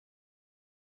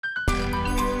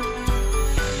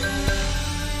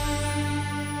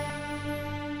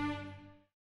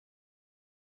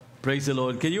Praise the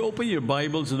Lord. Can you open your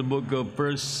Bibles to the book of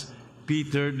First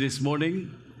Peter this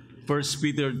morning? First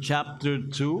Peter chapter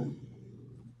 2.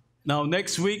 Now,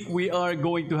 next week we are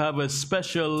going to have a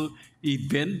special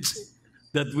event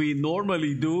that we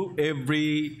normally do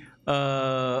every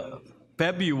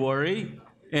February,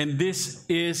 and this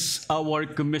is our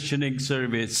commissioning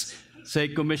service. Say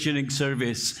commissioning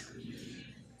service.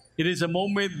 It is a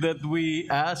moment that we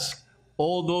ask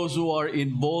all those who are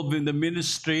involved in the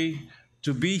ministry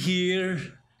to be here,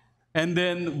 and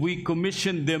then we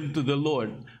commission them to the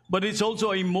Lord. But it's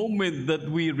also a moment that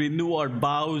we renew our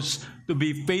vows to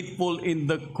be faithful in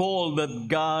the call that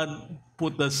God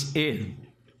put us in,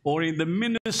 or in the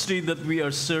ministry that we are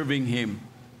serving Him.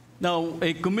 Now,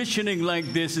 a commissioning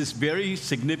like this is very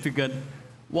significant.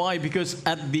 Why? Because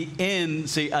at the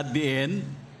end, say at the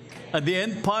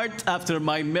end part after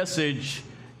my message,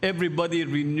 everybody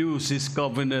renews his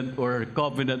covenant or her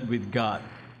covenant with God.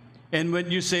 And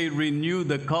when you say renew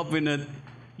the covenant,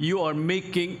 you are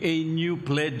making a new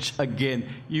pledge again.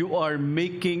 You are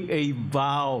making a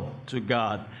vow to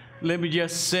God. Let me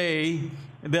just say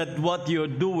that what you're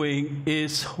doing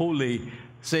is holy.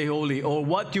 Say holy. Or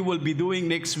what you will be doing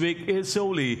next week is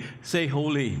holy. Say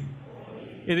holy.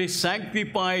 It is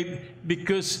sanctified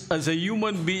because as a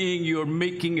human being, you're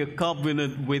making a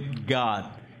covenant with God.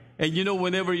 And you know,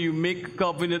 whenever you make a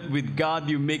covenant with God,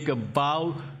 you make a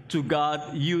vow to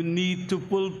God, you need to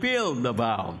fulfill the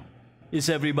vow. Is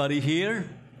everybody here?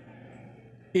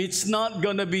 It's not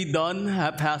going to be done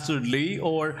haphazardly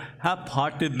or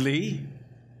half-heartedly.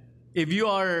 If you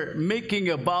are making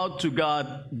a vow to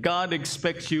God, God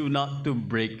expects you not to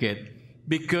break it.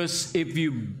 Because if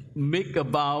you make a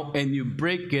vow and you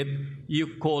break it,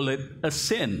 you call it a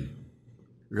sin.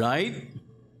 Right?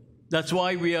 That's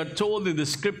why we are told in the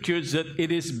scriptures that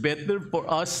it is better for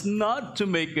us not to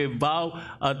make a vow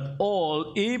at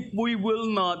all if we will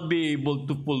not be able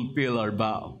to fulfill our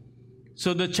vow.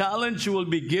 So the challenge will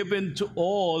be given to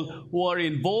all who are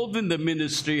involved in the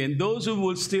ministry and those who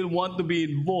will still want to be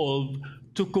involved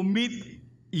to commit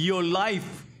your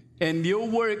life and your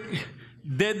work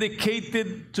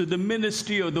dedicated to the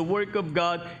ministry or the work of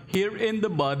God here in the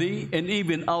body and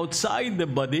even outside the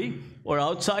body or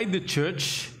outside the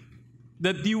church,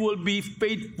 that you will be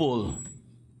faithful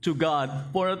to God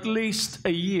for at least a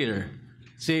year.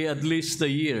 Say at least a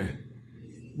year.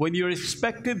 When you're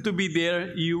expected to be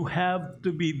there, you have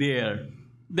to be there.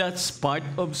 That's part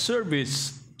of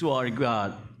service to our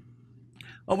God.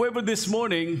 However, this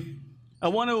morning, I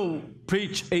want to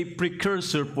preach a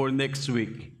precursor for next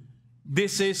week.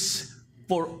 This is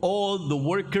for all the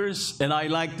workers, and I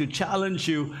like to challenge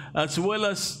you, as well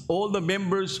as all the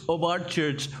members of our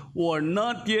church who are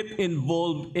not yet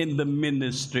involved in the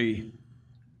ministry.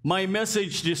 My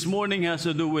message this morning has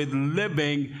to do with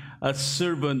living as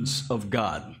servants of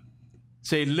God.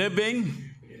 Say, living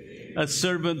as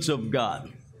servants of God.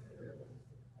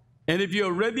 And if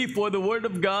you're ready for the Word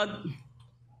of God,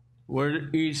 where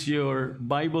is your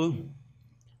Bible?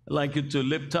 I'd like you to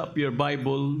lift up your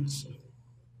Bibles.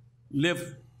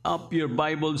 Lift up your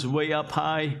Bibles way up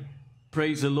high.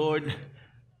 Praise the Lord.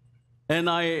 And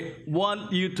I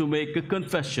want you to make a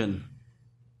confession.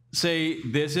 Say,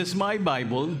 this is my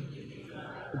Bible.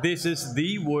 This is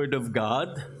the Word of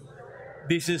God.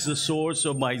 This is the source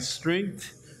of my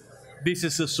strength. This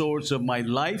is the source of my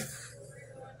life.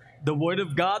 The Word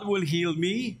of God will heal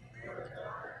me.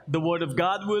 The Word of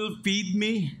God will feed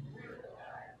me.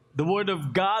 The Word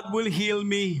of God will heal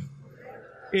me.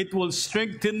 It will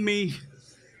strengthen me,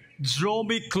 draw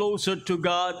me closer to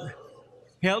God,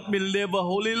 help me live a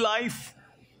holy life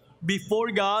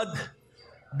before God.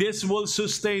 This will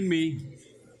sustain me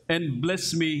and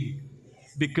bless me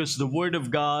because the Word of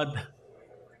God,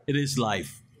 it is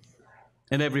life.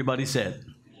 And everybody said,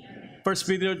 1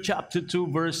 Peter chapter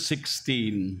 2, verse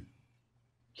 16.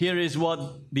 Here is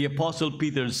what the Apostle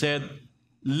Peter said,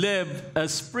 live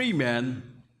as free men,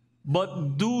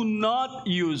 but do not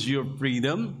use your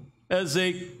freedom as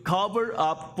a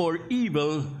cover-up for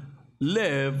evil.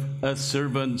 Live as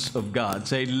servants of God.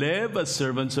 Say, live as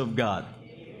servants of God.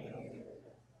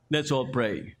 Let's all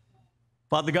pray.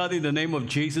 Father God, in the name of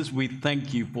Jesus, we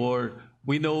thank you for,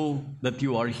 we know that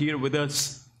you are here with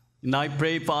us. And I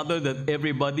pray, Father, that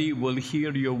everybody will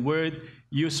hear your word.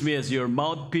 Use me as your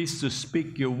mouthpiece to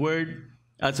speak your word.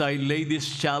 As I lay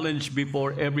this challenge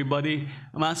before everybody,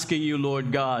 I'm asking you,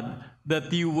 Lord God,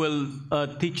 that you will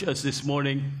teach us this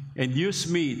morning and use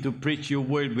me to preach your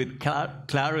word with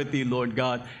clarity, Lord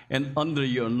God, and under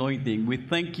your anointing. We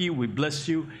thank you, we bless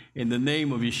you. In the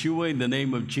name of Yeshua, in the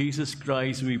name of Jesus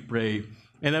Christ, we pray.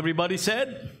 And everybody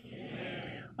said?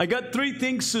 Amen. I got three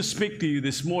things to speak to you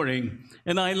this morning,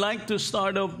 and I like to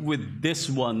start off with this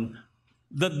one,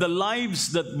 that the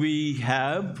lives that we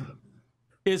have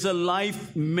is a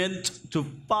life meant to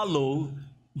follow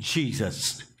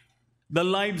Jesus. The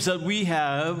lives that we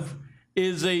have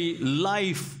is a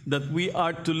life that we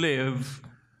are to live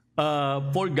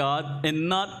for God and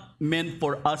not meant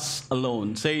for us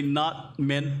alone. Say, not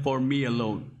meant for me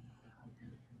alone.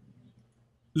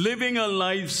 Living our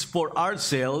lives for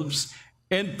ourselves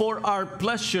and for our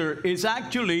pleasure is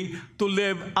actually to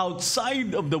live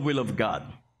outside of the will of God.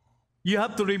 You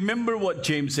have to remember what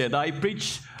James said. I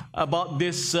preached about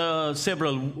this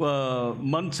several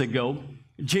months ago.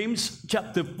 James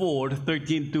chapter 4,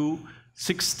 13 to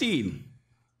 16.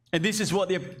 And this is what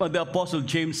the Apostle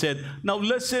James said. Now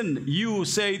listen, you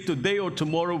say today or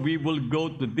tomorrow we will go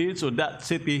to this or that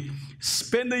city,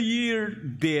 spend a year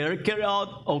there, carry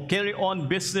on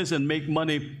business and make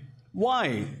money.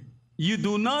 Why? You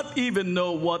do not even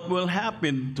know what will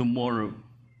happen tomorrow.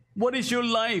 What is your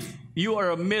life? You are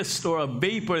a mist or a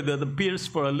vapor that appears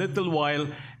for a little while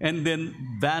and then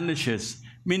vanishes.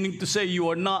 Meaning to say, you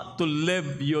are not to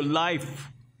live your life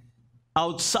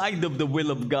outside of the will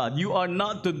of God. You are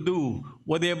not to do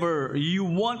whatever you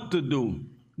want to do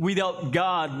without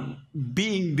God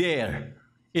being there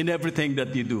in everything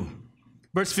that you do.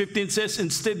 Verse 15 says,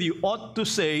 instead you ought to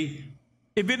say,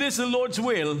 if it is the Lord's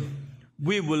will,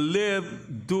 we will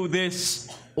live, do this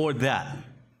or that.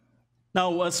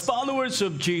 Now, as followers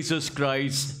of Jesus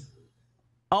Christ,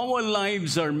 our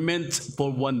lives are meant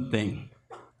for one thing,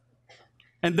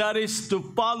 and that is to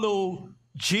follow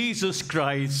Jesus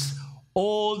Christ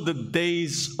all the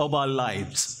days of our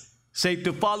lives. Say,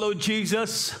 to follow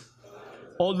Jesus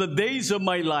all the days of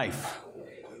my life.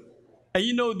 And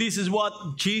you know, this is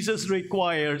what Jesus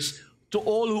requires to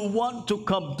all who want to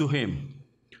come to Him.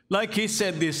 Like He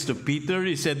said this to Peter,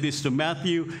 He said this to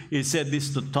Matthew, He said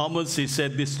this to Thomas, He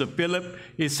said this to Philip,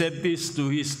 He said this to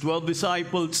His 12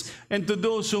 disciples, and to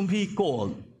those whom He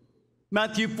called.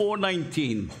 Matthew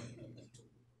 4:19.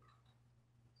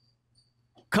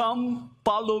 Come,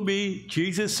 follow me,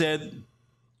 Jesus said,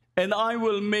 and I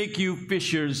will make you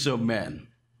fishers of men.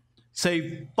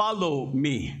 Say, follow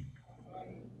me.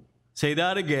 Say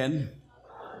that again.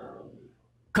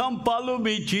 Come, follow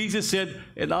me, Jesus said,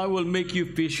 and I will make you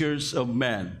fishers of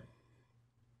men.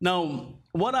 Now,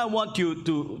 what I want you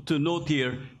to note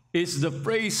here is the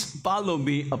phrase follow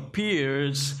me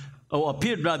appeared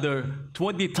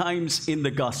 20 times in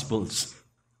the Gospels.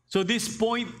 So this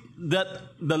point that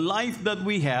the life that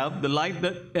we have, the life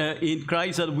that in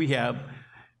Christ that we have,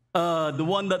 the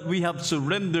one that we have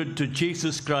surrendered to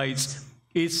Jesus Christ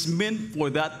is meant for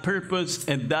that purpose,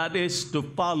 and that is to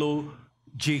follow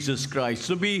Jesus Christ,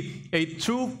 to be a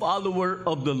true follower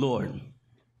of the Lord.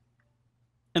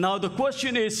 And now the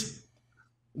question is,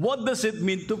 what does it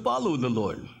mean to follow the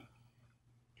Lord?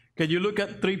 Can you look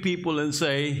at three people and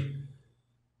say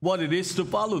what it is to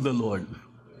follow the Lord?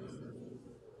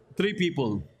 Three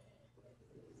people.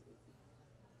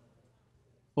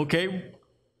 Okay?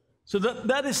 So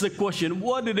that is the question,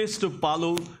 what it is to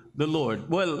follow the Lord.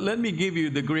 Well, let me give you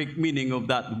the Greek meaning of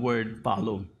that word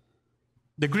follow.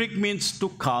 The Greek means to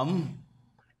come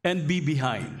and be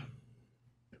behind.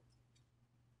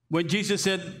 When Jesus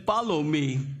said, follow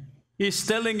me, He's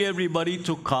telling everybody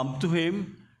to come to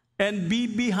Him and be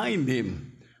behind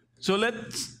Him. So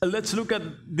let's look at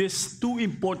these two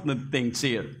important things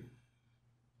here.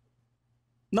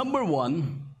 Number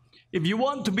one, if you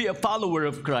want to be a follower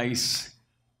of Christ,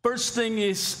 first thing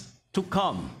is to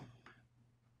come.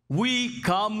 We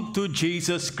come to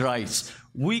Jesus Christ.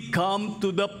 We come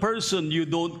to the person. You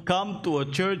don't come to a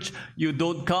church. You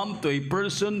don't come to a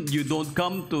person. You don't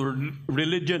come to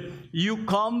religion. You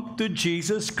come to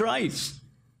Jesus Christ.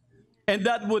 And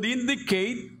that would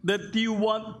indicate that you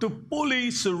want to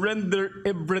fully surrender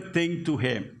everything to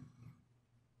Him.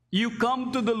 You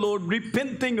come to the Lord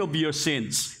repenting of your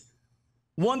sins,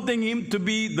 wanting Him to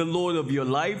be the Lord of your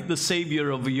life, the Savior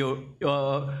of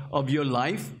your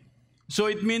life. So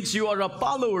it means you are a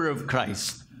follower of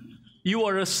Christ. You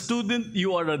are a student,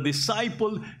 you are a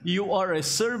disciple, you are a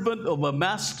servant of a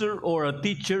master or a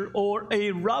teacher or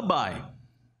a rabbi.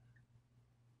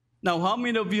 Now, how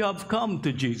many of you have come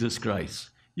to Jesus Christ?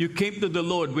 You came to the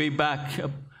Lord way back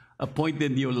a point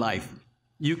in your life.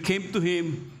 You came to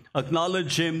Him,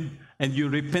 acknowledged Him, and you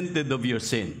repented of your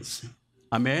sins.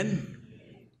 Amen?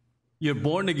 You're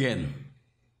born again.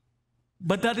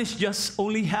 But that is just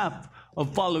only half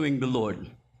of following the Lord.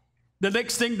 The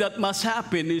next thing that must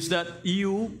happen is that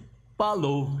you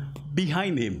follow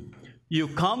behind Him. You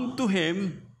come to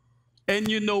Him and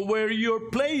you know where your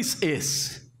place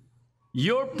is.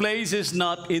 Your place is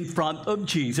not in front of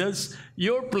Jesus.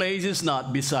 Your place is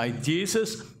not beside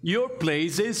Jesus. Your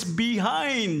place is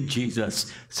behind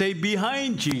Jesus. Say,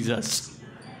 behind Jesus.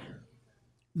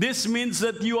 This means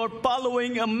that you are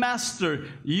following a master.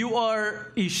 You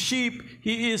are a sheep.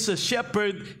 He is a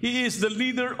shepherd. He is the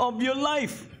leader of your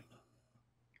life.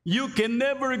 You can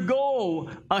never go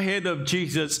ahead of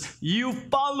Jesus. You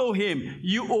follow him.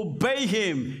 You obey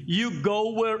him. You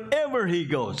go wherever he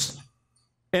goes.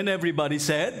 And everybody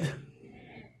said?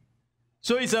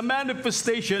 So it's a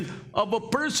manifestation of a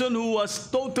person who has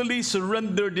totally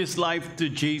surrendered his life to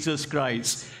Jesus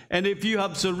Christ. And if you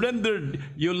have surrendered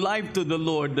your life to the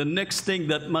Lord, the next thing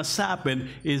that must happen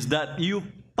is that you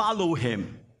follow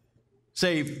him.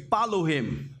 Say, follow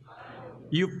him.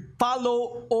 You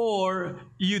follow, or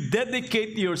you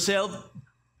dedicate yourself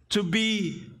to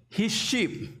be his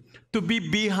sheep, to be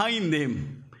behind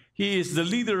him. He is the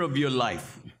leader of your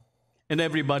life. And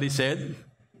everybody said,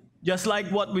 just like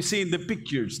what we see in the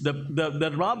pictures,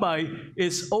 the rabbi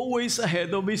is always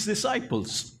ahead of his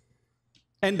disciples.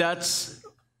 And that's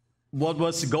what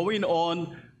was going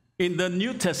on in the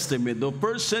New Testament, the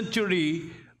first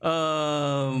century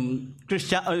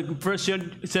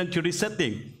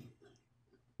setting.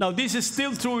 Now, this is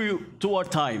still true to our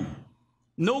time.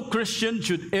 No Christian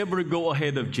should ever go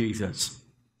ahead of Jesus.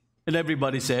 And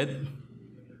everybody said,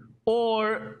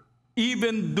 or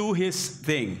even do his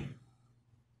thing.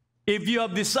 If you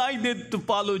have decided to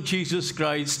follow Jesus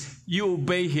Christ, you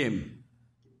obey him.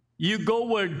 You go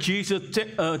where Jesus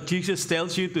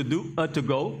tells you to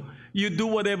go. You do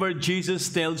whatever Jesus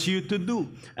tells you to do.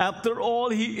 After all,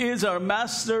 he is our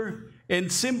master,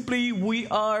 and simply we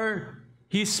are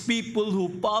his people who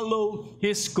follow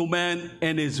his command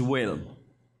and his will.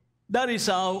 That is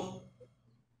how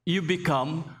you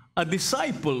become a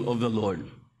disciple of the Lord.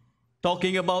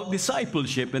 Talking about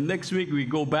discipleship, and next week we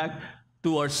go back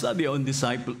to our study on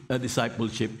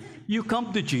discipleship. You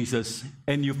come to Jesus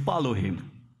and you follow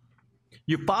him.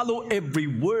 You follow every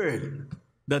word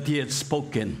that he has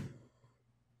spoken.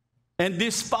 And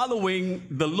this following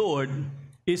the Lord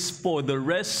is for the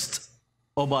rest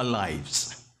of our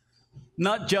lives.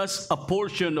 Not just a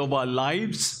portion of our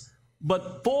lives,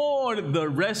 but for the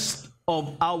rest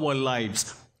of our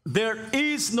lives. There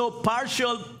is no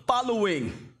partial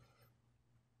following,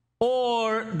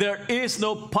 or there is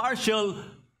no partial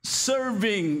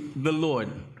serving the Lord.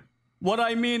 What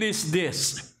I mean is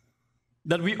this,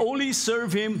 that we only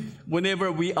serve him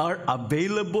whenever we are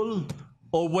available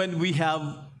or when we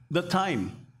have the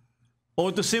time.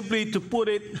 Or to simply to put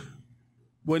it,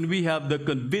 when we have the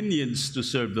convenience to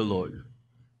serve the Lord.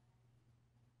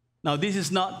 Now, this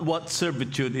is not what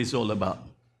servitude is all about,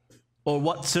 or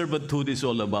what servitude is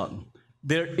all about.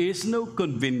 There is no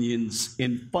convenience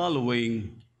in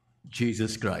following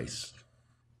Jesus Christ.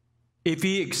 If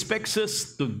he expects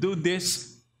us to do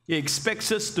this, he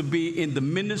expects us to be in the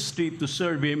ministry to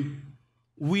serve him,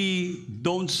 we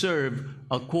don't serve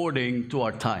according to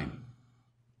our time.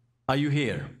 Are you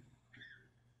here?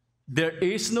 There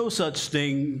is no such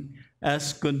thing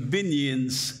as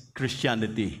convenience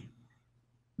Christianity.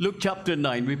 Luke chapter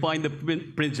 9, we find the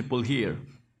principle here,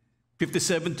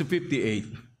 57 to 58.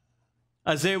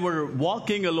 As they were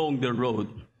walking along the road,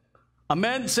 a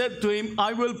man said to him,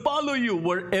 I will follow you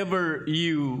wherever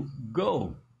you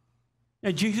go.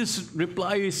 And Jesus'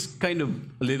 reply is kind of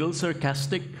a little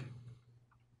sarcastic.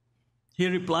 He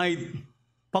replied,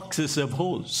 foxes have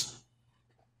holes,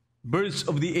 birds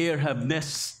of the air have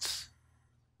nests,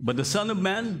 but the Son of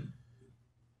Man,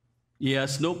 he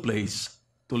has no place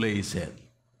to lay his head.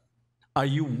 Are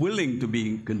you willing to be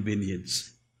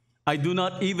inconvenienced? I do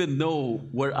not even know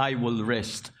where I will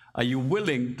rest. Are you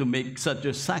willing to make such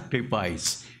a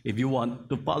sacrifice if you want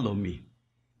to follow me?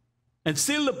 And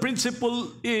still the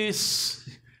principle is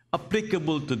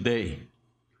applicable today.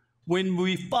 When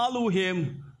we follow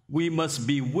him, we must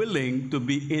be willing to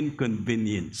be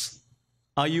inconvenienced.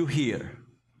 Are you here?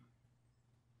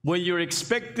 When you're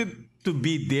expected to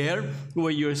be there,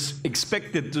 when you're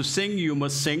expected to sing, you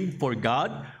must sing for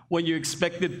God. When you're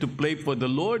expected to play for the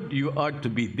Lord, you are to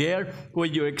be there.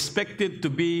 When you're expected to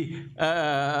be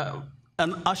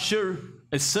an usher,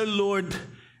 a Sir Lord,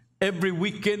 every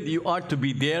weekend you are to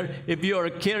be there. If you are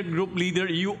a care group leader,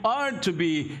 you are to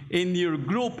be in your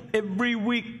group every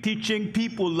week teaching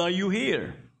people. Are you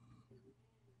here?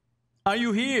 Are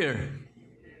you here?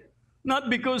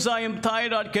 Not because I am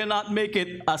tired or cannot make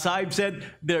it. As I've said,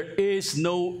 there is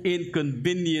no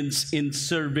inconvenience in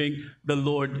serving the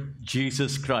Lord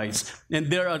Jesus Christ. And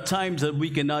there are times that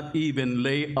we cannot even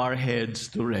lay our heads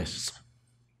to rest.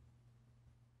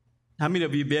 How many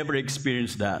of you have ever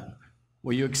experienced that?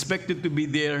 When you're expected to be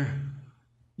there,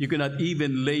 You cannot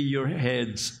even lay your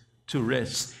heads to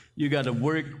rest. You got to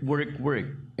work, work, work.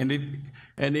 And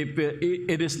if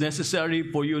it is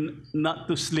necessary for you not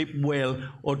to sleep well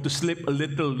or to sleep a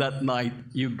little that night,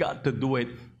 you got to do it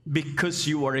because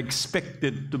you are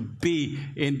expected to be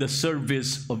in the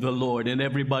service of the Lord. And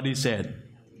everybody said,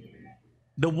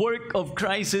 the work of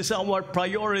Christ is our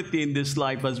priority in this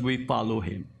life as we follow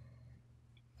Him.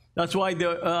 That's why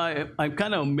I'm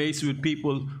kind of amazed with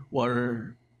people who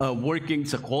are working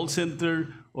as a call center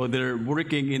or they're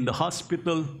working in the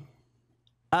hospital.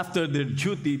 After their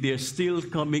duty, they're still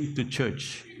coming to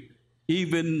church,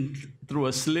 even through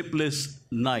a sleepless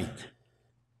night.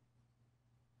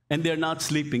 And they're not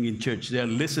sleeping in church. They're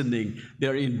listening.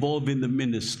 They're involved in the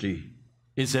ministry.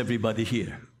 Is everybody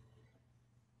here?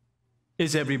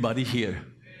 Is everybody here?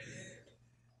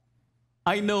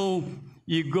 I know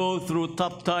you go through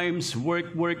tough times,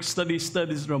 work,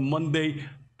 studies from Monday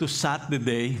to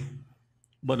Saturday.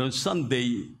 But on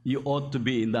Sunday, you ought to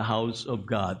be in the house of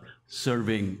God,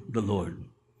 serving the Lord.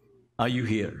 Are you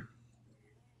here?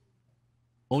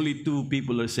 Only 2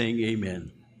 people are saying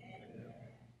amen.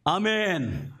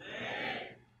 Amen.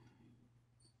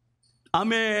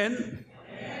 Amen. Amen.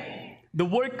 The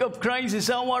work of Christ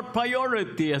is our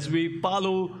priority as we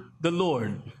follow the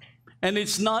Lord. And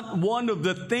it's not one of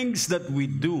the things that we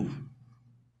do.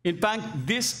 In fact,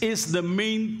 this is the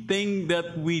main thing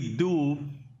that we do.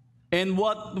 And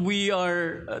what we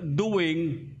are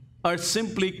doing are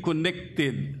simply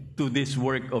connected to this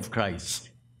work of Christ.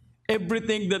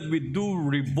 Everything that we do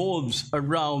revolves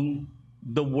around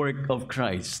the work of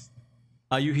Christ.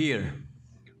 Are you here?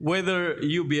 Whether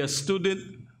you be a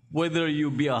student, whether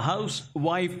you be a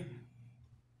housewife,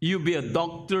 you be a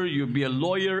doctor, you be a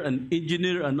lawyer, an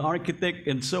engineer, an architect,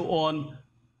 and so on,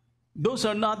 those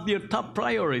are not your top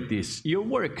priorities, your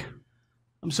work.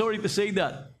 I'm sorry to say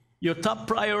that. Your top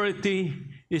priority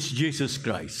is Jesus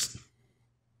Christ.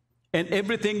 And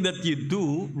everything that you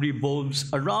do revolves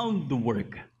around the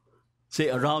work. Say,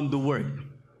 around the work.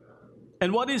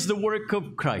 And what is the work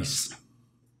of Christ?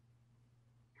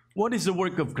 What is the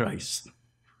work of Christ?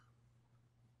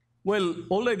 Well,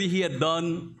 already He had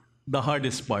done the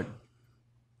hardest part.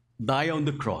 Die on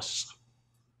the cross.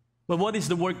 But what is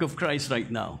the work of Christ right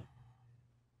now?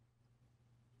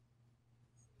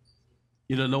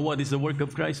 You don't know what is the work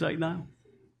of Christ right now?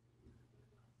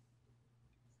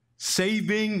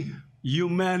 Saving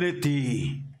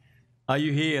humanity. Are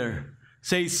you here?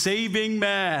 Say, saving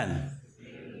man.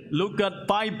 Look at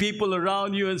 5 people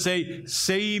around you and say,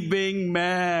 saving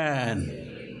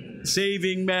man.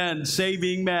 Saving man,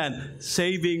 saving man,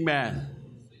 saving man.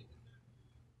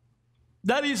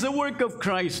 That is the work of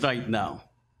Christ right now.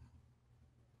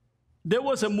 There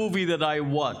was a movie that I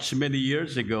watched many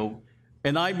years ago,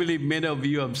 and I believe many of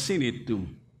you have seen it too.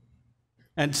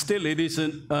 And still it is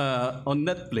on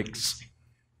Netflix.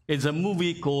 It's a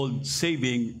movie called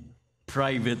Saving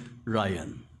Private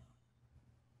Ryan.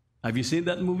 Have you seen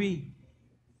that movie?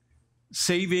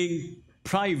 Saving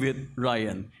Private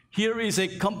Ryan. Here is a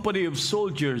company of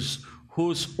soldiers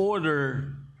whose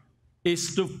order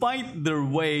is to fight their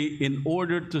way in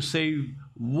order to save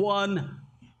one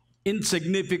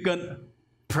insignificant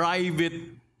private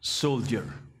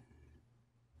soldier.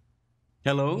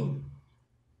 Hello?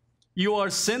 You are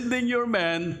sending your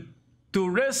men to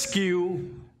rescue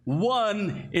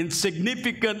one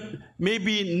insignificant,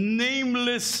 maybe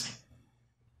nameless.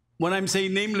 When I'm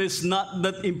saying nameless, not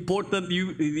that important.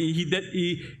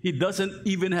 He doesn't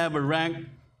even have a rank.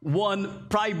 One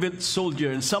private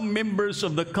soldier. And some members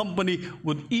of the company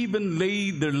would even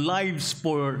lay their lives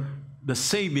for the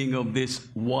saving of this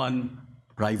one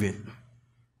private.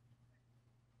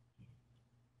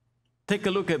 Take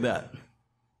a look at that.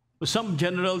 Some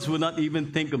generals would not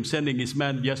even think of sending his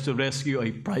man just to rescue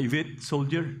a private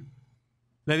soldier.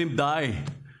 Let him die.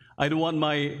 I don't want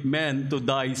my men to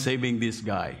die saving this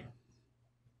guy.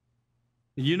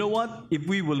 You know what? If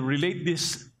we will relate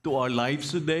this to our lives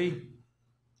today,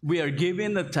 we are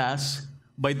given a task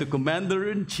by the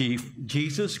Commander-in-Chief,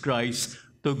 Jesus Christ,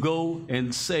 to go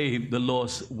and save the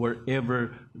lost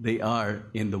wherever they are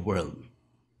in the world.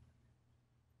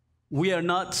 We are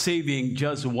not saving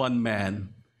just one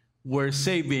man. We're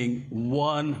saving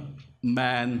one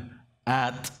man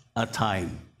at a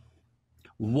time.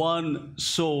 One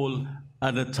soul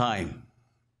at a time.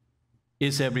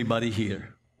 Is everybody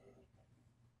here?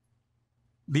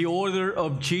 The order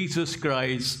of Jesus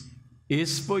Christ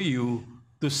is for you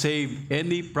to save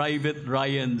any private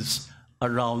Ryans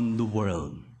around the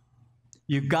world.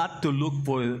 You got to look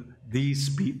for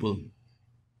these people.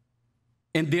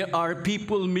 And there are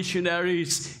people,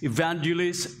 missionaries,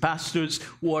 evangelists, pastors,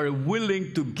 who are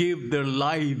willing to give their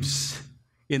lives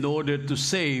in order to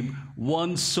save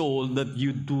one soul that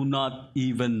you do not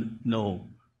even know.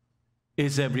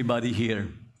 Is everybody here?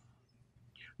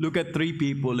 Look at three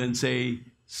people and say,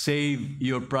 save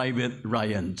your private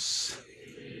Ryans.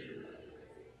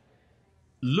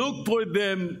 Look for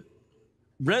them,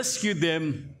 rescue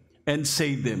them, and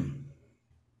save them.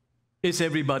 Is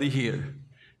everybody here?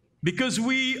 Because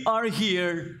we are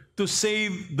here to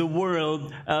save the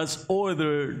world as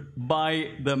ordered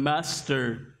by the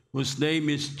Master, whose name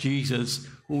is Jesus,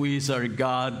 who is our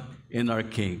God and our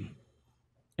King.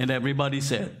 And everybody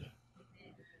said.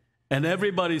 And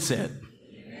everybody said.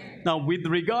 Now, with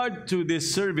regard to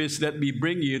this service, let me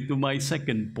bring you to my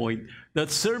second point, that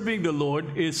serving the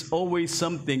Lord is always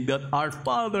something that our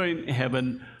Father in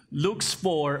heaven looks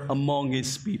for among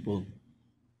His people.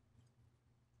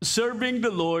 Serving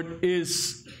the Lord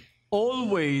is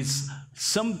always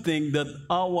something that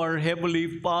our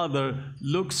Heavenly Father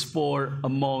looks for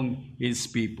among His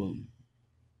people.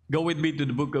 Go with me to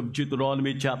the book of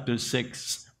Deuteronomy chapter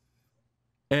 6,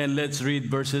 and let's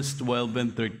read verses 12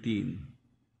 and 13.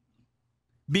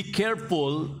 Be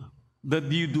careful that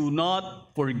you do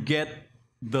not forget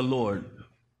the Lord,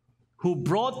 who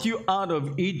brought you out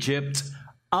of Egypt,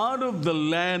 out of the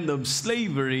land of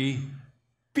slavery.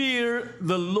 Fear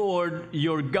the Lord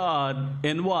your God,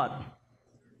 and what?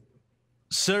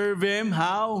 Serve Him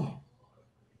how?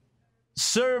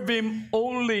 Serve Him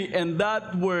only, and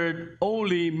that word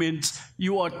only means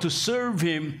you are to serve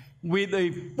Him with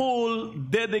a full,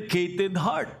 dedicated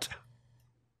heart.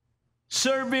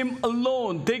 Serve Him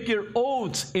alone. Take your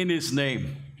oaths in His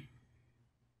name.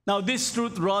 Now, this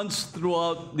truth runs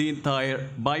throughout the entire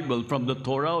Bible, from the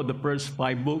Torah, or the first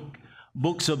 5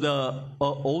 books of the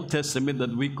Old Testament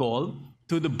that we call,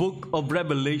 to the book of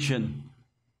Revelation.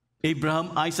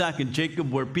 Abraham, Isaac, and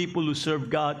Jacob were people who served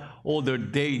God all their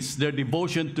days. Their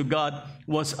devotion to God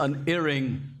was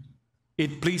unerring.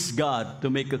 It pleased God to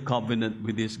make a covenant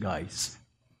with these guys.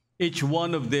 Each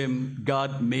one of them,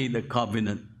 God made a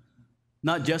covenant.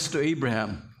 Not just to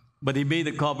Abraham, but He made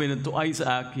a covenant to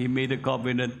Isaac, He made a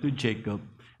covenant to Jacob,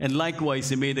 and likewise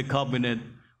He made a covenant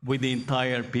with the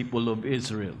entire people of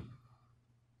Israel.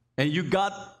 And you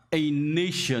got a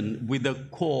nation with a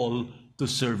call to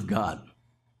serve God.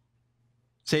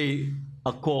 Say,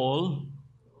 a call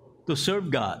to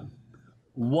serve God.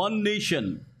 One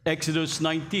nation, Exodus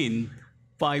 19,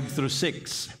 5 through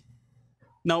 6.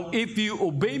 Now, if you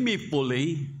obey me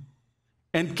fully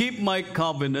and keep my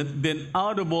covenant, then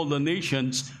out of all the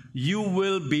nations you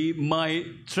will be my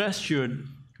treasured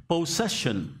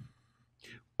possession.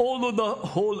 Although the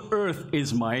whole earth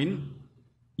is mine,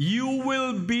 you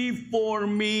will be for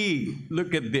me.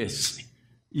 Look at this.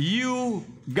 You,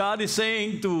 God is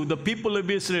saying to the people of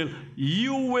Israel,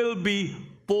 you will be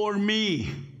for me.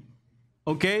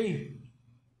 Okay?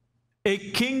 A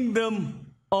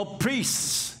kingdom of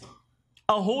priests,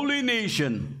 a holy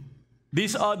nation.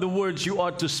 These are the words you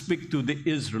are to speak to the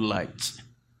Israelites.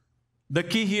 The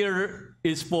key here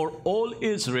is for all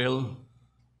Israel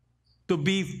to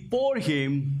be for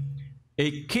Him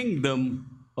a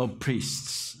kingdom of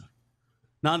priests.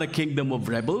 Not a kingdom of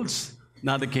rebels,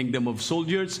 not a kingdom of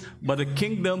soldiers, but a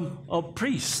kingdom of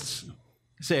priests.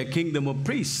 Say, a kingdom of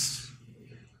priests.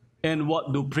 And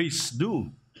what do priests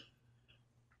do?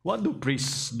 What do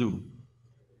priests do?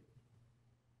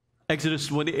 Exodus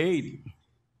 28.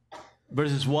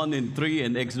 Verses 1 and 3,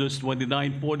 and Exodus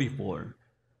 29, 44.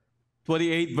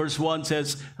 28 verse 1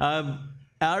 says, have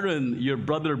Aaron, your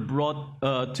brother,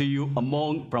 brought to you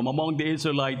from among the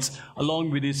Israelites, along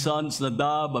with his sons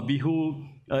Nadab, Abihu,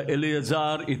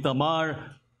 Eleazar,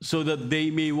 Ithamar, so that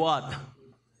they may what?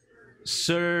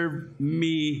 Serve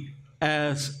me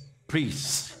as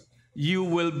priests. You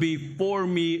will be for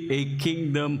me a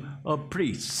kingdom of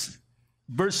priests.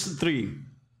 Verse 3.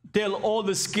 Tell all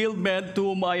the skilled men to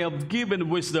whom I have given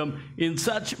wisdom in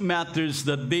such matters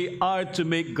that they are to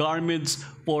make garments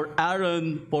for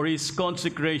Aaron for his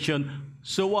consecration.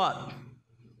 So what?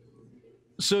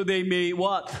 So they may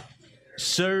what?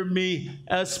 Serve me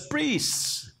as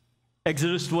priests.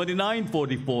 Exodus 29,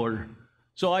 44.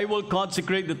 So I will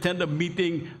consecrate the tent of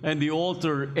meeting and the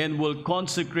altar, and will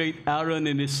consecrate Aaron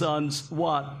and his sons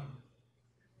what?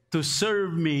 To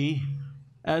serve me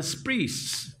as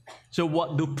priests. So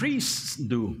what do priests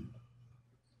do?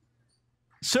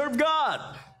 Serve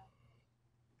God.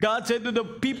 God said to the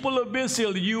people of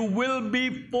Israel, you will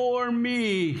be for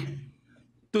me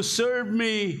to serve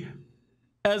me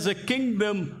as a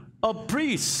kingdom of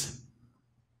priests.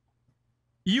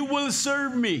 You will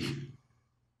serve me.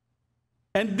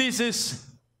 And this is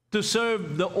to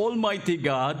serve the Almighty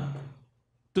God,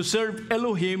 to serve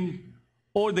Elohim,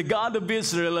 or the God of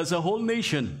Israel as a whole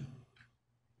nation.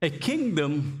 a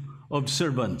kingdom of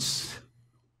servants.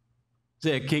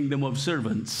 Say, a kingdom of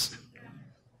servants.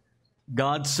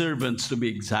 God's servants, to be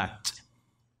exact.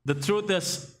 The truth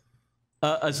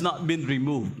has not been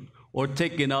removed or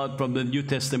taken out from the New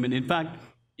Testament. In fact,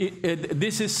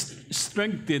 this is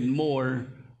strengthened more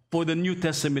for the New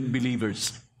Testament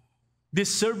believers.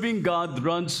 This serving God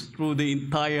runs through the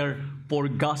entire four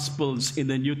Gospels in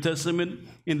the New Testament,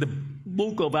 in the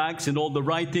book of Acts, and all the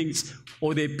writings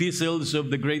or the epistles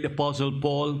of the great Apostle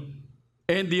Paul,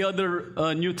 and the other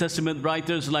New Testament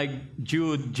writers like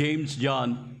Jude, James,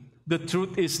 John. The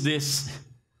truth is this: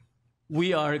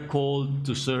 we are called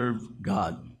to serve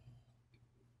God.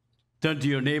 Turn to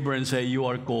your neighbor and say, you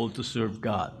are called to serve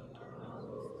God.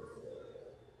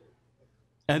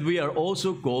 And we are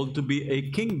also called to be a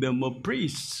kingdom of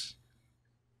priests.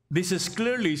 This is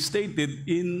clearly stated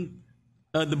in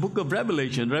the book of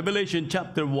Revelation. Revelation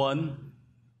chapter 1,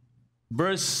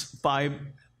 verse 5,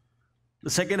 the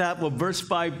second half of verse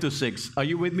 5 to 6. Are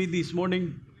you with me this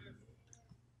morning?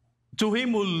 To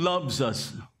him who loves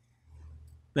us.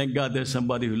 Thank God there's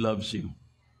somebody who loves you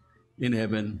in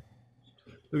heaven.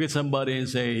 Look at somebody and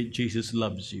say, Jesus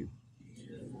loves you.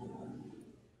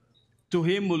 To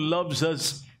him who loves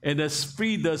us and has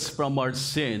freed us from our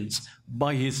sins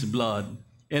by his blood,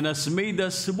 and has made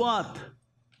us what?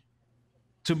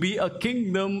 To be a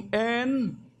kingdom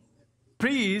and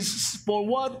priests. For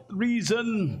what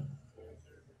reason?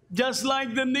 Just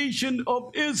like the nation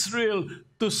of Israel,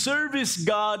 to serve his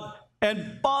God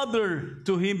and Father.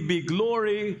 To him be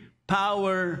glory,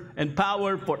 power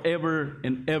forever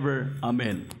and ever.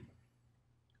 Amen.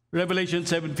 Revelation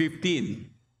 7:15.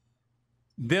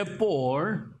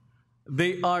 Therefore,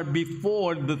 they are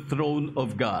before the throne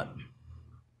of God,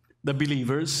 the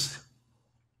believers,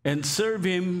 and serve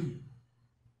him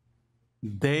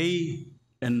day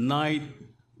and night.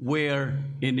 Where?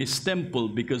 In his temple,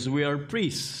 because we are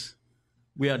priests.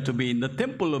 We are to be in the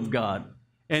temple of God.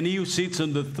 And he who sits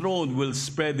on the throne will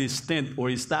spread his tent or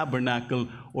his tabernacle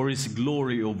or his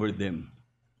glory over them.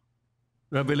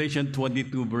 Revelation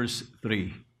 22 verse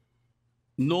 3.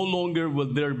 No longer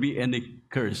will there be any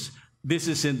curse. This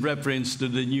is in reference to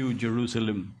the New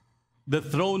Jerusalem. The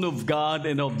throne of God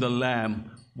and of the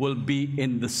Lamb will be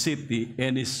in the city,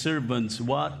 and his servants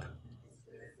what?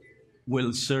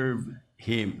 Will serve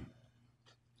him.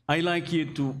 I like you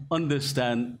to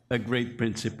understand a great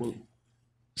principle.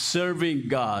 Serving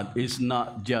God is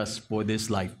not just for this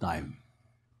lifetime.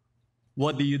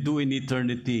 What do you do in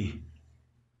eternity?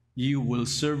 You will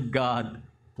serve God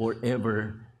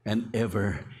forever and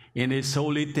ever in his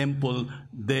holy temple,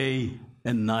 day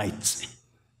and night.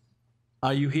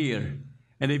 Are you here?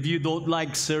 And if you don't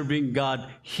like serving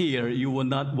God here, you will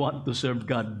not want to serve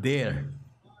God there.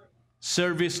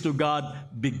 Service to God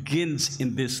begins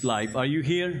in this life. Are you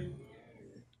here?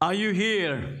 Are you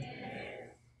here?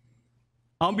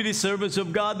 How many servants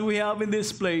of God do we have in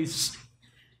this place?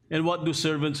 And what do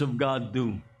servants of God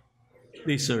do?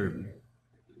 They serve.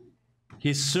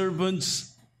 His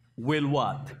servants will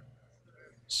what?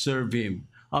 Serve him.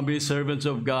 How many servants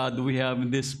of God do we have in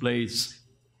this place?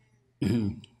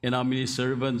 And how many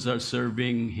servants are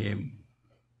serving him?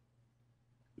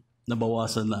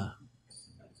 Nabawasan na.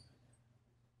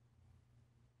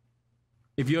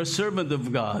 If you're a servant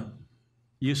of God,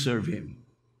 you serve him.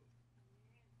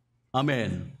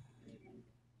 Amen.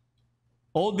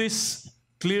 All this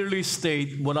clearly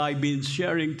state what I've been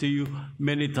sharing to you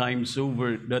many times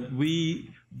over, that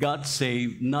we got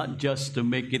saved not just to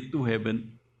make it to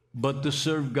heaven, but to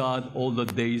serve God all the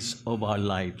days of our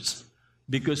lives.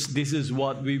 Because this is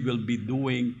what we will be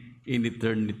doing in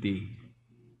eternity.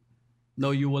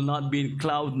 No, you will not be in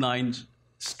cloud nine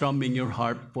strumming your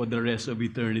harp for the rest of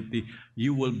eternity.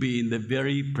 You will be in the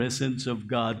very presence of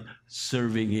God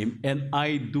serving him. And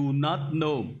I do not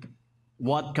know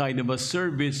what kind of a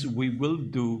service we will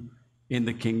do in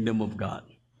the kingdom of God.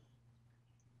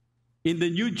 In the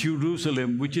New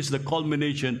Jerusalem, which is the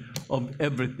culmination of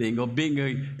everything, of being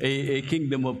a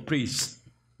kingdom of priests,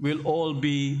 will all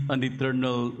be an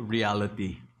eternal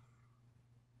reality.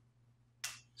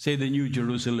 Say the New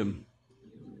Jerusalem.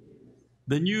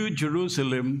 The New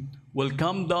Jerusalem will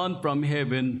come down from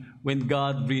heaven when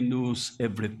God renews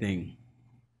everything.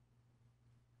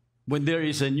 When there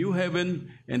is a new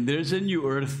heaven and there's a new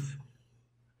earth,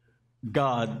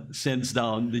 God sends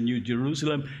down the New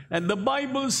Jerusalem. And the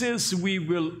Bible says we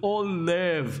will all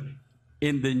live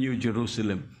in the New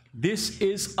Jerusalem. This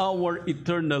is our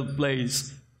eternal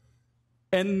place.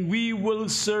 And we will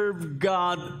serve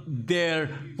God there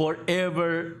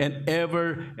forever and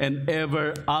ever and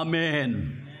ever.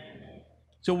 Amen.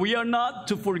 So we are not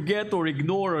to forget or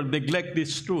ignore or neglect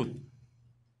this truth.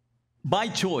 by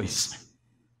choice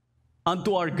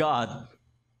unto our God,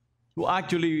 who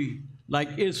actually,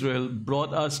 like Israel,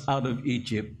 brought us out of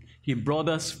Egypt. He brought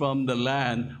us from the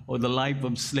land or the life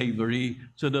of slavery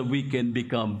so that we can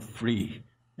become free.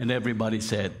 And everybody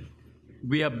said,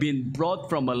 we have been brought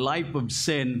from a life of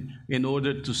sin in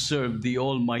order to serve the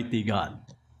Almighty God.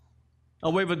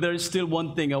 However, there is still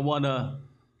one thing I want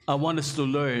us to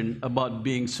learn about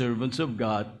being servants of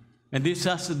God. And this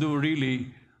has to do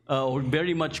really, or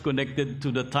very much connected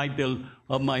to the title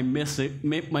of my message,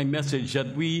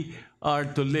 that we are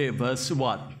to live as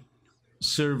what?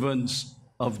 Servants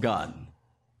of God.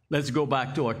 Let's go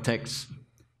back to our text.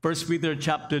 1 Peter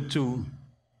chapter 2,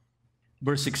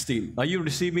 verse 16. Are you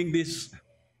receiving this?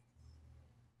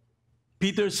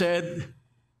 Peter said,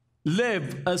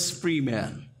 live as free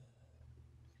men.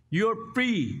 You're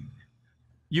free.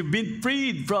 You've been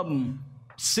freed from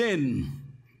sin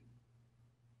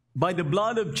by the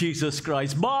blood of Jesus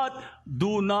Christ. But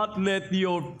do not let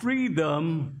your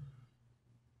freedom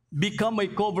become a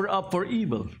cover-up for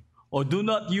evil. Or do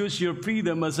not use your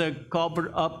freedom as a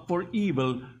cover-up for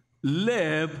evil.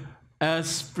 Live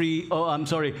as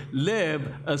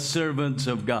live as servants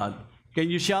of God. Can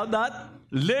you shout that?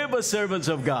 Live as servants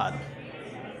of God.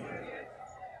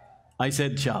 I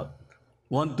said shout.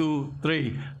 1, 2,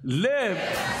 3. Live.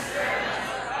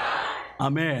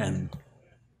 Amen.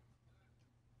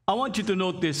 I want you to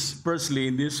notice firstly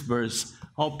in this verse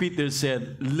how Peter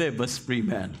said, live as free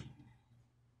men.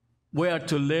 We are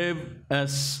to live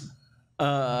as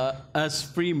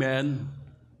free men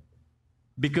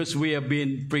because we have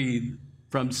been freed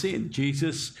from sin.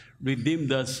 Jesus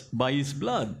redeemed us by His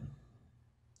blood.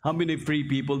 How many free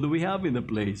people do we have in the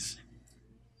place?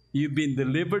 You've been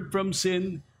delivered from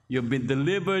sin. You've been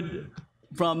delivered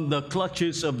from the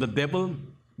clutches of the devil.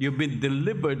 You've been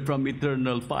delivered from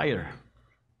eternal fire.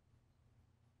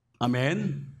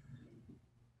 Amen?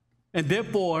 And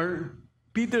therefore,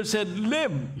 Peter said,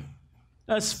 live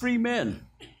as free men.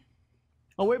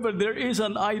 However, there is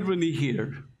an irony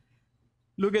here.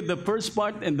 Look at the first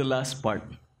part and the last part.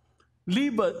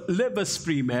 Live as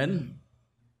free men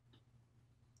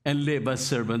and live as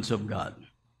servants of God.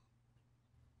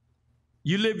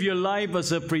 You live your life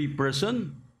as a free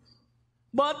person,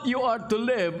 but you are to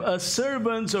live as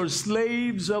servants or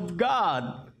slaves of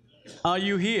God. Are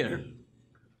you here?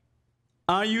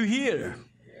 Are you here?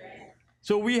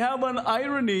 So we have an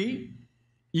irony.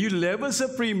 You live as a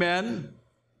free man,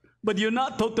 but you're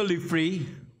not totally free.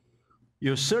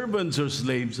 You're servants or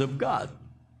slaves of God.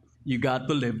 You got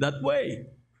to live that way.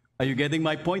 Are you getting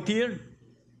my point here?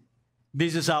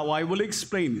 This is how I will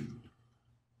explain it.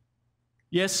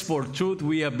 Yes, for truth,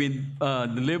 we have been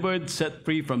delivered, set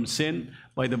free from sin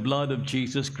by the blood of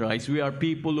Jesus Christ. We are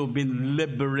people who've been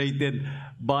liberated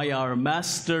by our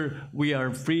Master. We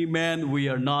are free men. We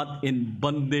are not in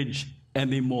bondage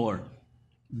anymore.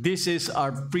 This is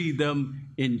our freedom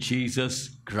in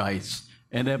Jesus Christ.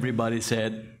 And everybody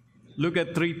said, look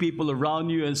at 3 people around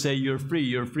you and say, you're free,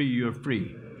 you're free, you're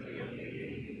free.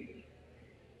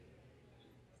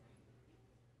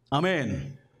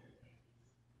 Amen.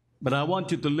 But I want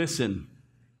you to listen.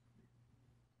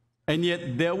 And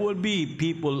yet there will be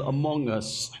people among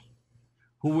us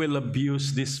who will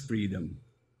abuse this freedom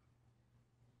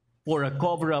for a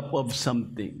cover-up of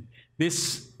something.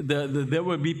 There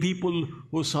will be people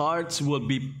whose hearts will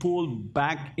be pulled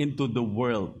back into the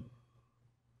world.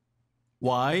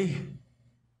 Why?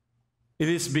 It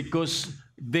is because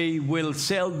they will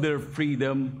sell their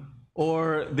freedom,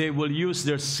 or they will use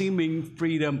their seeming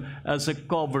freedom as a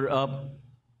cover-up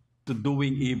to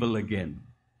doing evil again.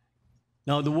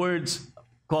 Now, the words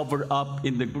cover up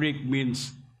in the Greek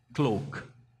means cloak.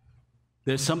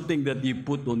 There's something that you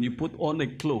put on. You put on a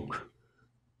cloak.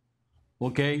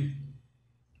 Okay?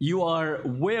 You are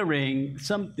wearing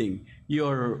something.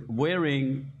 You're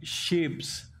wearing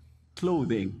sheep's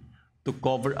clothing to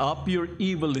cover up your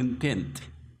evil intent.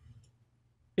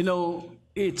 You know,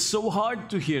 it's so hard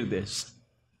to hear this.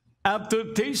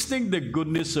 After tasting the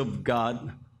goodness of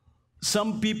God,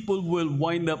 some people will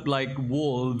wind up like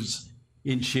wolves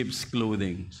in sheep's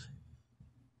clothing.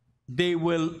 They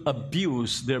will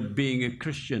abuse their being a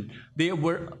Christian. They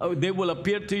will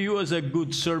appear to you as a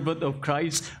good servant of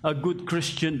Christ, a good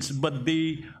Christians, but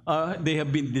they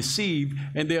have been deceived,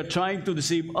 and they are trying to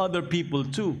deceive other people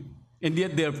too. And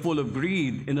yet they are full of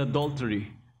greed and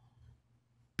adultery.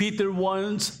 Peter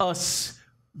warns us,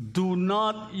 do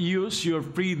not use your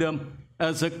freedom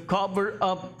as a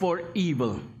cover-up for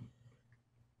evil.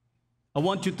 I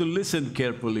want you to listen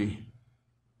carefully.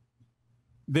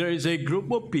 There is a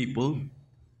group of people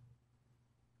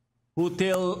who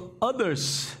tell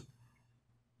others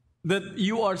that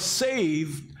you are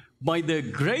saved by the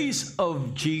grace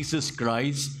of Jesus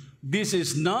Christ. This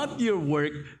is not your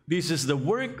work, this is the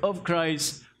work of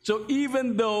Christ. So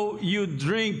even though you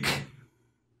drink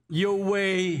your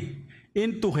way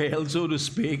into hell, so to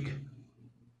speak,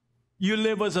 you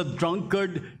live as a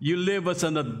drunkard, you live as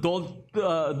an adulterous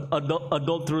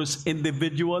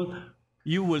individual,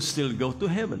 you will still go to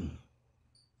heaven.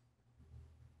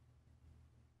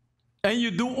 And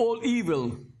you do all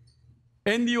evil,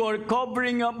 and you are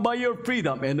covering up by your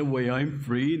freedom. Anyway, I'm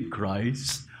free in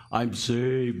Christ. I'm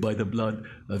saved by the blood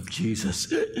of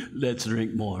Jesus. Let's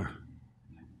drink more.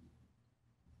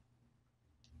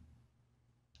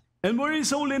 And where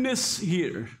is holiness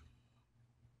here?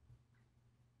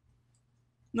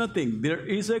 Nothing. There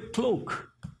is a cloak,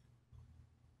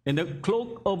 and a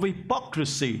cloak of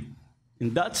hypocrisy.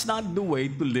 And that's not the way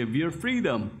to live your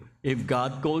freedom. If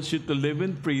God calls you to live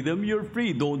in freedom, you're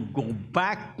free. Don't go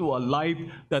back to a life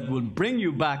that will bring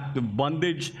you back to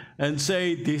bondage and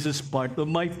say, this is part of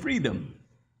my freedom.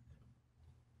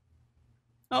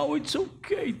 Now, it's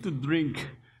okay to drink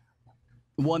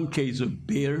one case of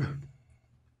beer.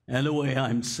 Anyway,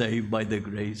 I'm saved by the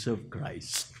grace of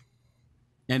Christ.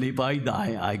 And if I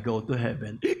die, I go to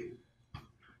heaven.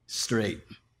 Straight.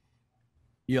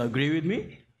 You agree with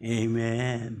me?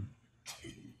 Amen.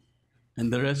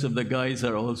 And the rest of the guys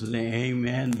are also saying,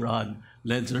 amen, Rod.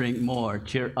 Let's drink more.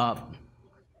 Cheer up.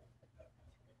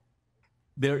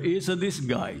 There is a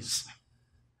disguise.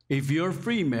 If you're a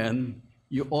free man,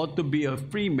 you ought to be a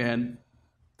free man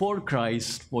for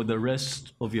Christ for the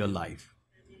rest of your life.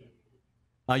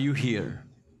 Are you here?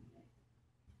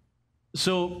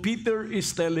 So Peter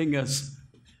is telling us,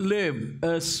 live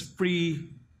as free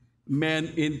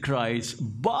men in Christ,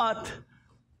 but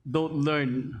don't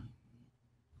learn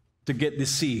to get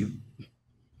deceived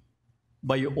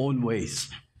by your own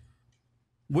ways.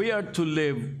 We are to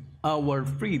live our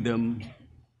freedom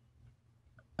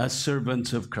as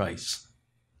servants of Christ,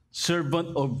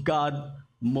 servant of God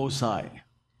Most High.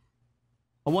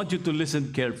 I want you to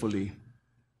listen carefully.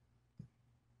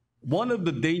 One of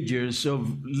the dangers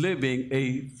of living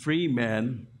a free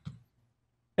man,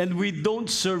 and we don't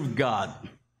serve God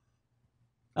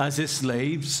as his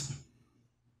slaves,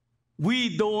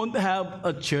 we don't have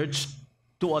a church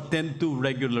to attend to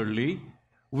regularly.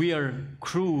 We are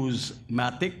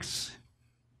charismatics.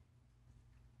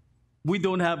 We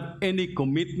don't have any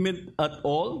commitment at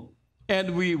all,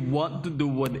 and we want to do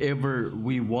whatever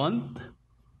we want.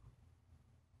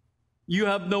 You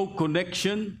have no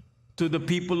connection to the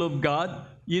people of God.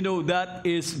 You know, that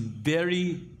is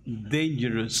very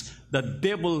dangerous. The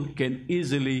devil can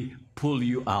easily pull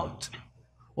you out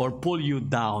or pull you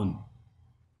down.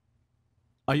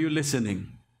 Are you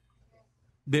listening?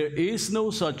 There is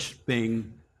no such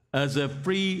thing as a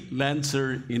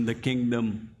freelancer in the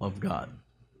kingdom of God.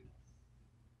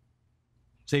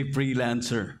 Say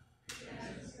freelancer.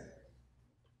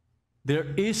 There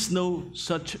is no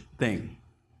such thing.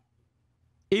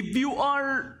 If you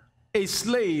are a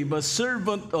slave, a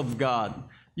servant of God,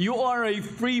 you are a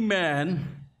free man,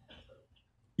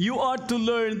 you are to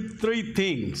learn three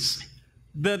things: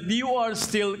 that you are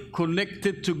still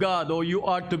connected to God, or you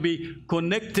are to be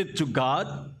connected to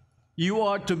God. You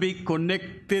are to be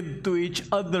connected to each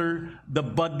other, the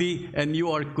body, and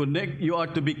you are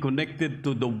to be connected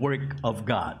to the work of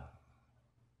God.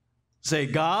 Say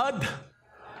God,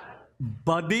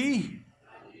 body,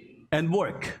 and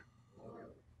work.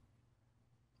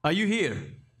 Are you here?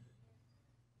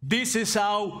 This is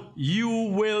how you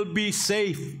will be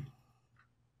safe.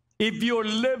 If you're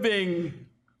living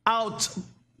out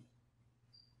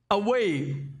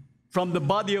away from the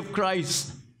body of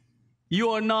Christ, you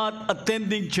are not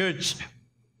attending church,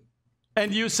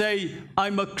 and you say,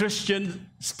 I'm a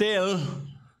Christian still,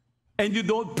 and you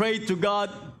don't pray to God,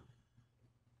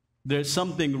 there's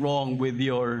something wrong with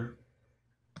your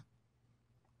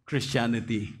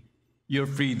Christianity, your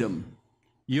freedom.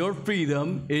 Your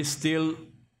freedom is still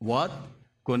what?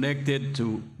 Connected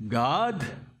to God,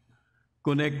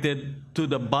 connected to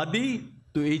the body,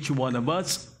 to each one of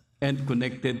us, and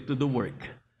connected to the work.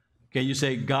 Can you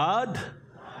say God,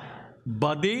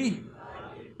 body,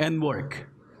 and work?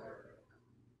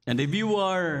 And if you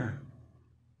are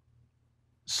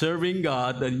serving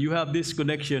God and you have this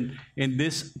connection in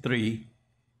these three,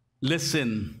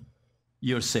 listen,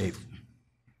 you're safe.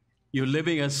 You're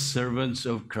living as servants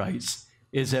of Christ.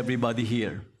 Is everybody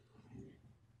here?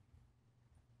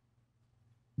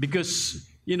 Because,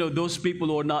 you know, those people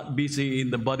who are not busy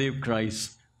in the body of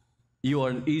Christ, you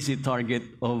are an easy target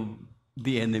of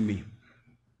the enemy.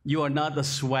 You are not a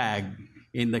swag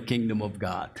in the kingdom of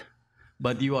God,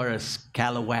 but you are a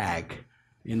scalawag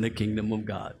in the kingdom of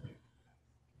God.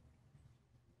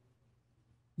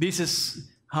 This is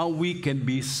how we can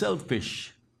be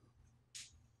selfish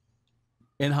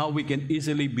and how we can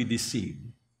easily be deceived.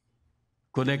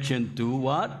 Connection to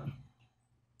what?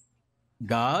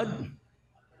 God,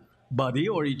 body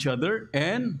or each other,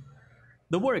 and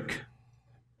the work.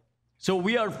 So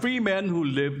we are free men who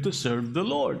live to serve the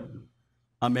Lord.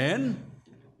 Amen?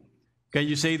 Can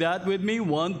you say that with me?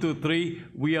 1, 2, 3.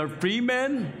 We are free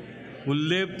men who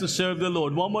live to serve the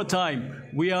Lord. One more time.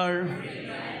 We are...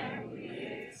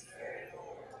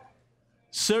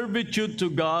 Servitude to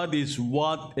God is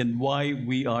what and why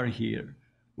we are here.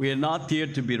 We are not here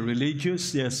to be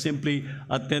religious. We are simply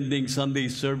attending Sunday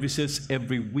services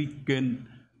every weekend.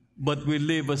 But we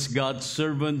live as God's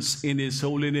servants in His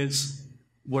holiness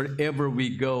wherever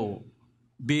we go,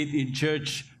 be it in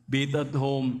church, be it at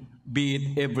home, be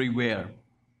it everywhere.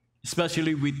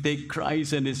 Especially we take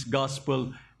Christ and His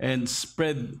gospel and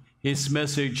spread His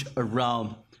message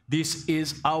around. This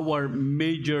is our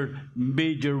major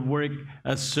work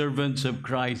as servants of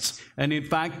Christ. And in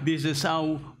fact, this is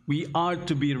how we are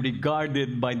to be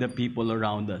regarded by the people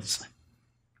around us.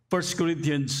 1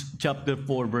 Corinthians chapter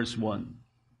 4, verse 1.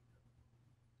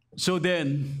 So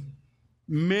then,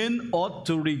 men ought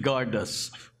to regard us.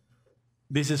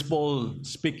 This is Paul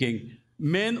speaking.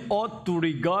 Men ought to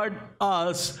regard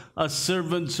us as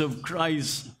servants of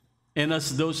Christ and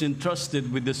as those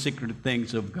entrusted with the secret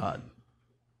things of God.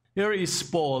 Here is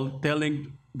Paul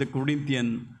telling the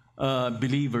Corinthian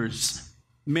believers,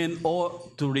 men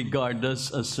ought to regard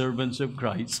us as servants of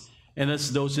Christ and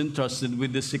as those entrusted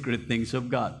with the secret things of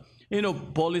God. You know,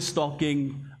 Paul is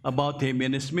talking about him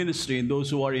and his ministry and those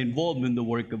who are involved in the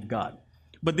work of God.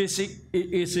 But this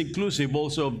is inclusive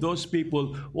also of those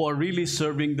people who are really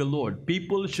serving the Lord.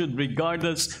 People should regard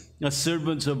us as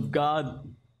servants of God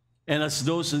and as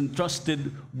those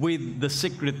entrusted with the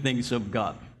secret things of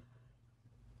God.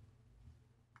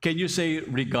 Can you say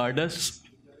regard us?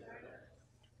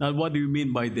 Now, what do you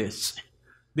mean by this?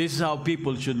 This is how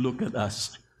people should look at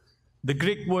us. The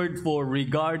Greek word for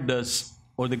regard us,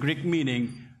 or the Greek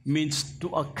meaning, means to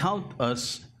account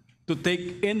us, to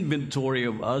take inventory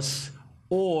of us,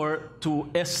 or to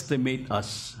estimate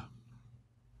us.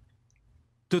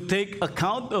 To take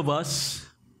account of us,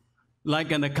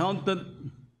 like an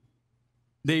accountant,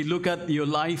 they look at your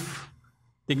life.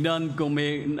 Tignan kung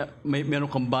meron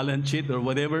kang balance sheet or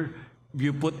whatever,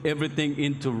 you put everything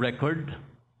into record.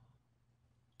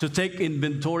 To take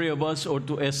inventory of us or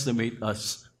to estimate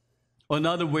us.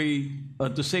 Another way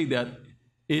to say that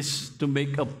is to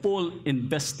make a full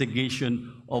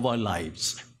investigation of our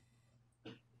lives.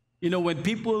 You know, when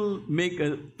people make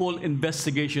a full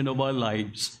investigation of our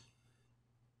lives,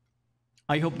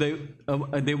 I hope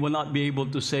they will not be able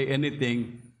to say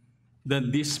anything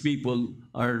then these people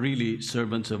are really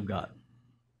servants of God.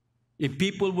 If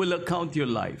people will account your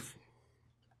life,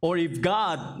 or if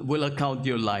God will account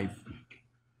your life,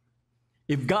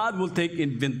 if God will take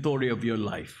inventory of your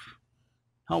life,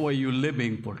 how are you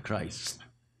living for Christ?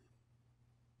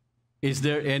 Is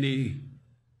there any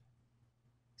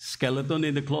skeleton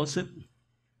in the closet?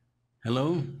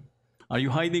 Hello? Are you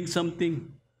hiding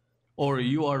something? Or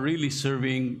you are really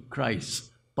serving Christ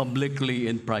publicly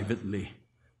and privately?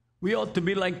 We ought to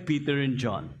be like Peter and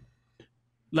John.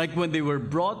 Like when they were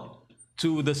brought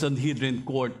to the Sanhedrin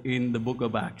court in the book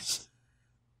of Acts.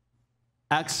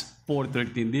 Acts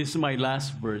 4:13. This is my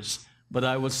last verse, but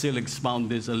I will still expound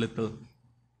this a little.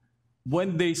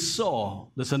 When they saw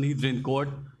the Sanhedrin court,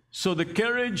 saw the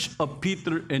courage of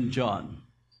Peter and John,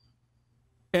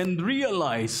 and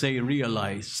realized, say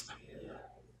realized,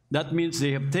 that means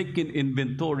they have taken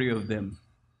inventory of them.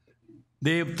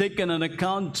 They have taken an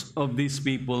account of these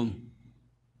people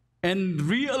and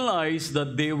realized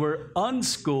that they were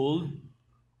unschooled,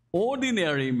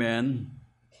 ordinary men.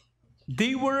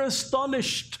 They were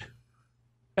astonished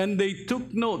and they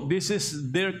took note. This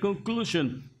is their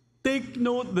conclusion. Take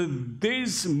note that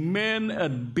these men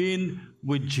had been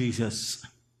with Jesus.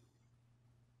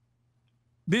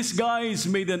 These guys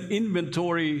made an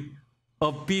inventory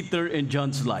of Peter and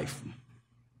John's life.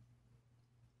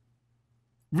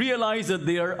 Realize that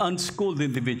they are unschooled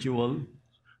individuals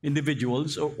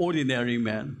or ordinary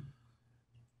men,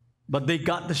 but they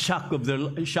got the shock of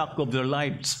their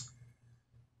lives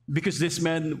because these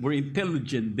men were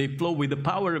intelligent. They flow with the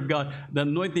power of God, the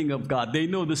anointing of God. They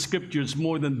know the scriptures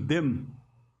more than them,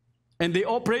 and they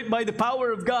operate by the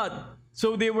power of God.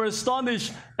 So they were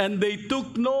astonished, and they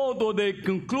took note, or they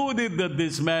concluded that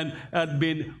this man had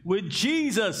been with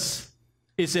Jesus.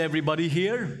 Is everybody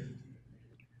here?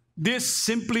 This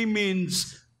simply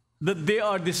means that they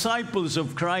are disciples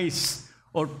of Christ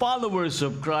or followers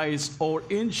of Christ, or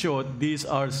in short, these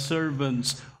are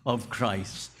servants of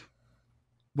Christ.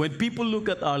 When people look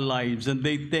at our lives and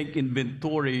they take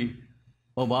inventory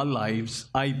of our lives,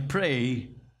 I pray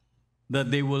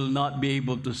that they will not be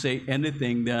able to say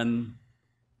anything than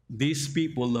these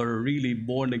people are really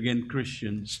born again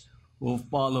Christians who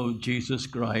follow Jesus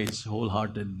Christ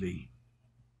wholeheartedly.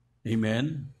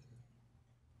 Amen.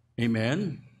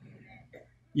 Amen.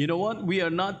 You know what? We are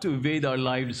not to evade our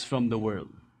lives from the world.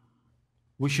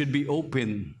 We should be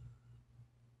open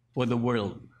for the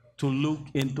world to look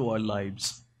into our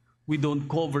lives. We don't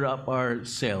cover up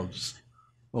ourselves.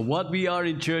 But what we are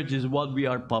in church is what we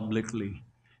are publicly.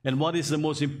 And what is the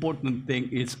most important thing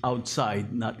is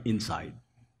outside, not inside.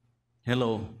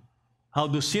 Hello. How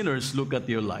do sinners look at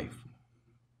your life?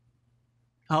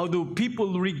 How do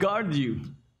people regard you?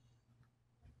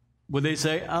 Would they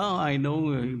say, "Oh, I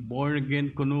know, born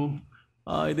again, kuno."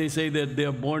 They say that they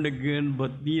are born again,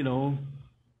 but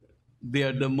they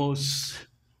are the most,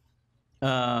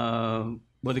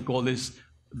 what do you call this,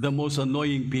 the most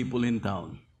annoying people in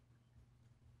town.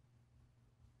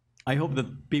 I hope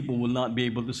that people will not be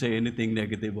able to say anything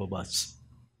negative of us.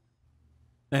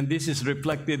 And this is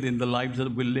reflected in the lives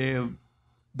that we live,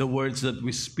 the words that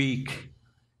we speak,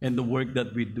 and the work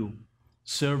that we do.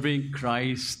 Serving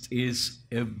Christ is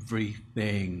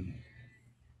everything.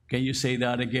 Can you say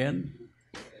that again?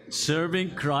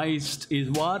 Serving Christ is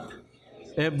what?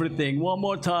 Everything. One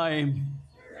more time.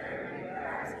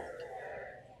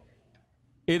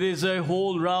 It is a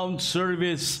whole round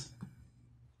service,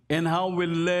 and how we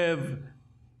live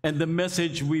and the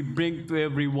message we bring to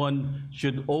everyone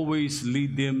should always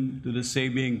lead them to the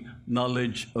saving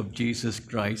knowledge of Jesus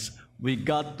Christ. We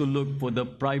got to look for the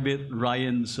private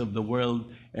Ryans of the world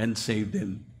and save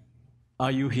them.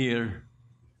 Are you here?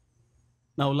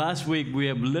 Now, last weekend, we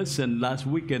have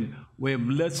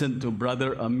listened to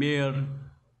Brother Amir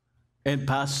and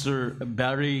Pastor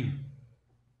Barry,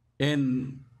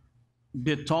 and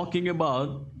they're talking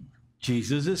about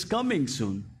Jesus is coming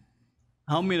soon.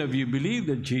 How many of you believe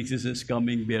that Jesus is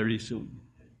coming very soon?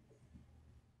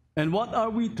 And what are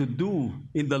we to do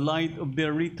in the light of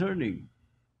their returning?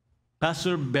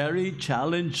 Pastor Barry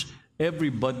challenged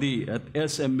everybody at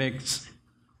SMX,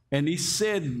 and he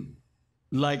said,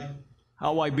 like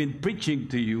how I've been preaching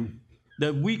to you,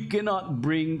 that we cannot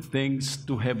bring things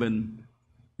to heaven.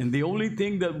 And the only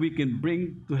thing that we can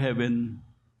bring to heaven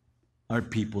are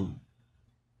people.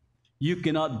 You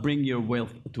cannot bring your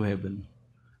wealth to heaven.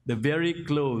 The very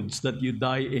clothes that you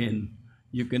die in,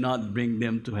 you cannot bring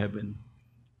them to heaven.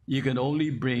 You can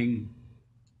only bring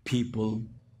people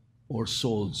or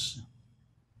souls.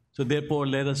 So therefore,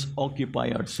 let us occupy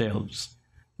ourselves.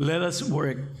 Let us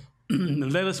work.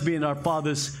 Let us be in our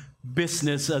Father's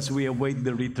business as we await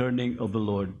the returning of the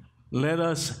Lord. Let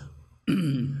us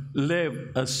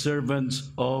live as servants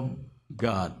of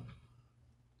God.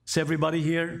 Is everybody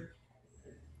here?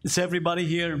 Is everybody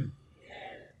here?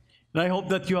 And I hope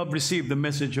that you have received the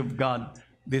message of God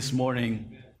this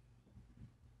morning.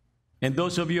 And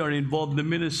those of you who are involved in the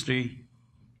ministry,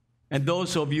 and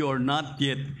those of you who are not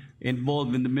yet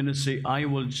involved in the ministry, I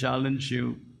will challenge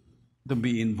you to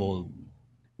be involved.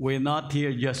 We're not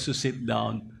here just to sit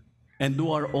down and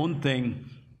do our own thing,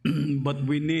 but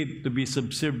we need to be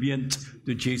subservient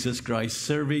to Jesus Christ,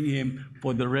 serving Him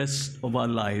for the rest of our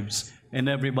lives. And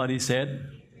everybody said,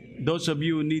 those of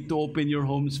you who need to open your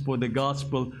homes for the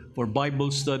gospel, for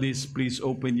Bible studies, please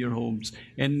open your homes.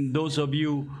 And those of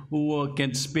you who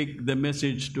can speak the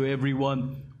message to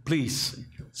everyone, please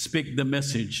speak the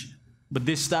message. But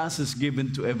this task is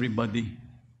given to everybody.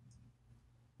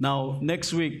 Now,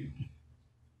 next week,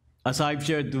 as I've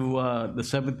shared to the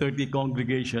 7:30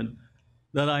 congregation,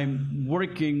 that I'm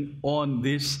working on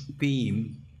this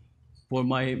theme for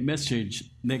my message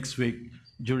next week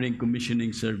during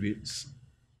commissioning service.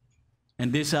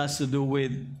 And this has to do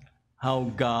with how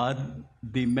God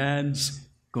demands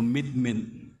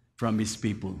commitment from His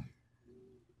people.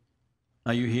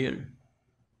 Are you here?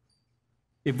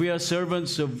 If we are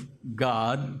servants of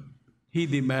God, He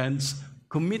demands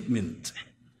commitment.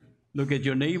 Look at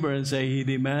your neighbor and say, He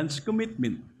demands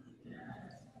commitment.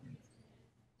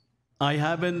 I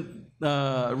haven't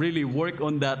really worked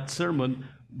on that sermon,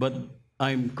 but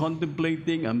I'm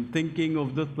contemplating, I'm thinking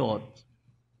of the thought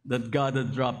that God has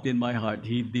dropped in my heart.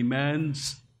 He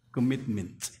demands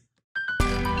commitment.